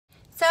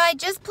So I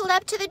just pulled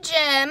up to the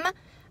gym.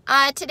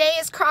 Today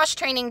is cross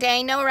training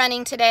day, no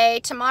running today.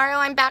 Tomorrow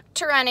I'm back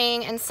to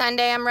running, and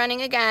Sunday I'm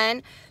running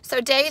again.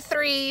 So day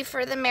 3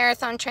 for the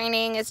marathon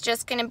training is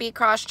just going to be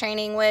cross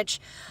training,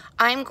 which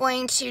I'm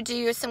going to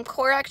do some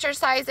core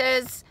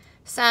exercises,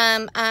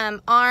 some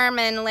arm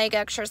and leg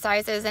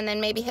exercises, and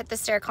then maybe hit the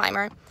stair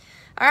climber.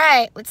 All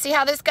right, let's see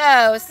how this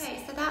goes.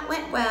 Okay, so that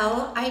went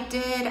well. I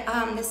did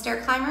the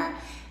stair climber,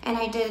 and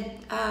I did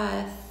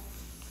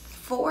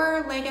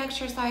 4 leg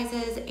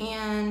exercises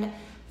and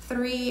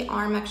 3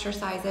 arm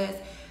exercises.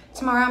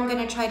 Tomorrow I'm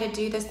gonna try to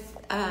do this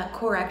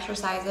core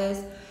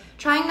exercises.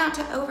 Trying not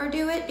to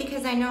overdo it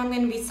because I know I'm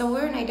gonna be sore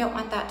and I don't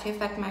want that to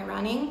affect my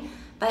running.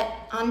 But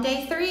on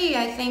day 3,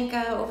 I think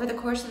over the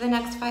course of the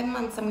next 5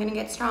 months, I'm gonna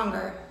get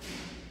stronger.